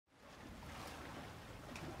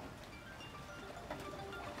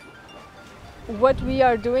What we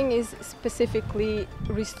are doing is specifically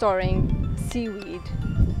restoring seaweed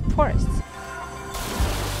forests.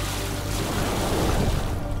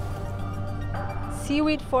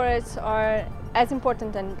 Seaweed forests are as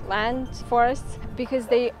important as land forests because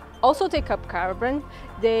they also take up carbon,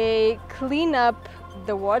 they clean up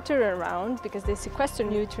the water around because they sequester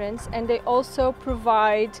nutrients, and they also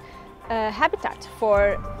provide habitat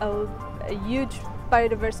for a huge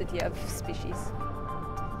biodiversity of species.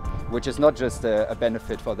 Which is not just a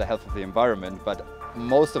benefit for the health of the environment, but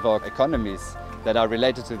most of our economies that are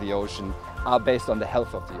related to the ocean are based on the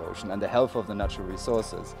health of the ocean and the health of the natural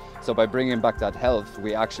resources. So by bringing back that health,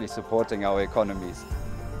 we're actually supporting our economies.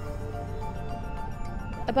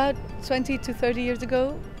 About 20 to 30 years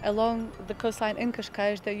ago, along the coastline in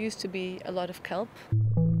Cascais, there used to be a lot of kelp.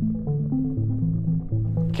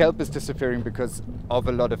 Kelp is disappearing because of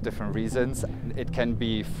a lot of different reasons. It can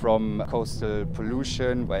be from coastal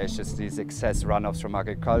pollution, where it's just these excess runoffs from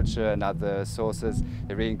agriculture and other sources.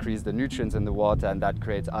 They really increase the nutrients in the water, and that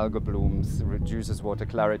creates algal blooms, reduces water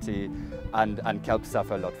clarity, and kelp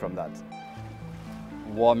suffer a lot from that.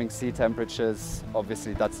 Warming sea temperatures,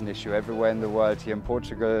 obviously that's an issue everywhere in the world. Here in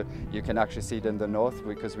Portugal, you can actually see it in the north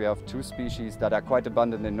because we have two species that are quite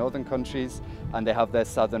abundant in northern countries, and they have their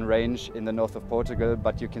southern range in the north of Portugal,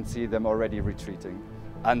 but you can see them already retreating.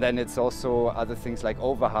 And then it's also other things like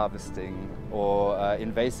overharvesting or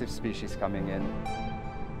invasive species coming in.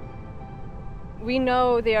 We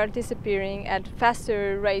know they are disappearing at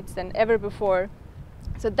faster rates than ever before,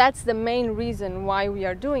 so that's the main reason why we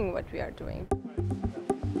are doing what we are doing.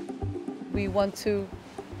 We want to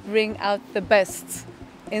bring out the best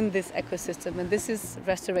in this ecosystem, and this is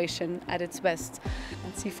restoration at its best.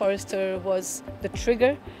 And SeaForester was the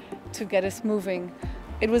trigger to get us moving.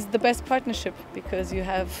 It was the best partnership because you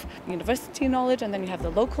have university knowledge and then you have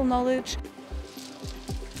the local knowledge.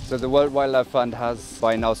 So the World Wildlife Fund has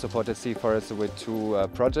by now supported SeaForester with two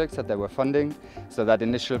projects that they were funding. So that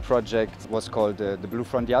initial project was called the Blue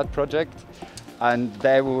Front Yard project, and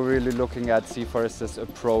they were really looking at SeaForester's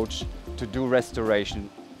approach to do restoration.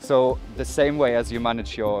 So the same way as you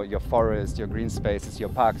manage your forest, your green spaces, your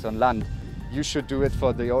parks on land, you should do it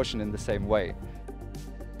for the ocean in the same way.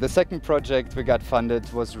 The second project we got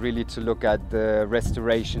funded was really to look at the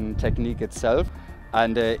restoration technique itself.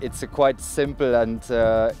 And it's a quite simple and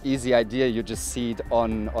easy idea. You just seed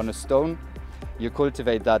on a stone. You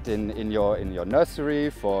cultivate that in your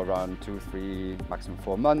nursery for around 2, 3, maximum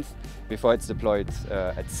 4 months before it's deployed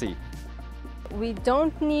at sea. We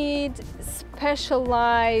don't need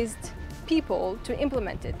specialized people to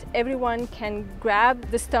implement it. Everyone can grab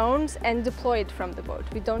the stones and deploy it from the boat.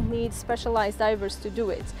 We don't need specialized divers to do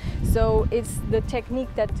it. So it's the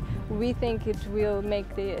technique that we think it will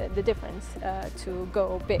make the difference to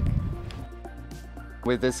go big.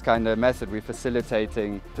 With this kind of method, we're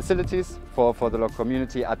facilitating facilities for the local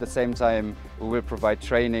community. At the same time, we will provide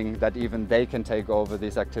training that even they can take over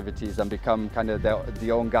these activities and become kind of the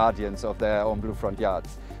own guardians of their own Blue Front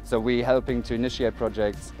Yards. So we're helping to initiate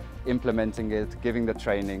projects, implementing it, giving the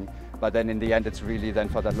training, but then in the end it's really then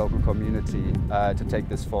for that local community to take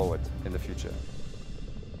this forward in the future.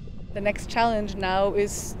 The next challenge now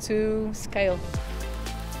is to scale.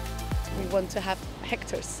 We want to have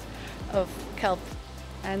hectares of kelp,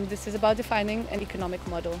 and this is about defining an economic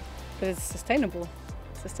model that is sustainable.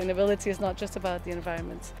 Sustainability is not just about the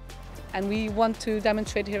environment. And we want to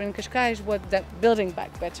demonstrate here in Cascais what that building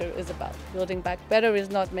back better is about. Building back better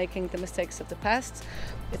is not making the mistakes of the past.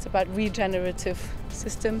 It's about regenerative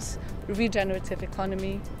systems, regenerative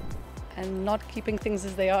economy, and not keeping things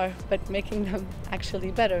as they are, but making them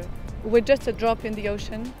actually better. We're just a drop in the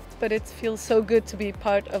ocean, but it feels so good to be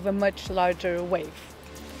part of a much larger wave.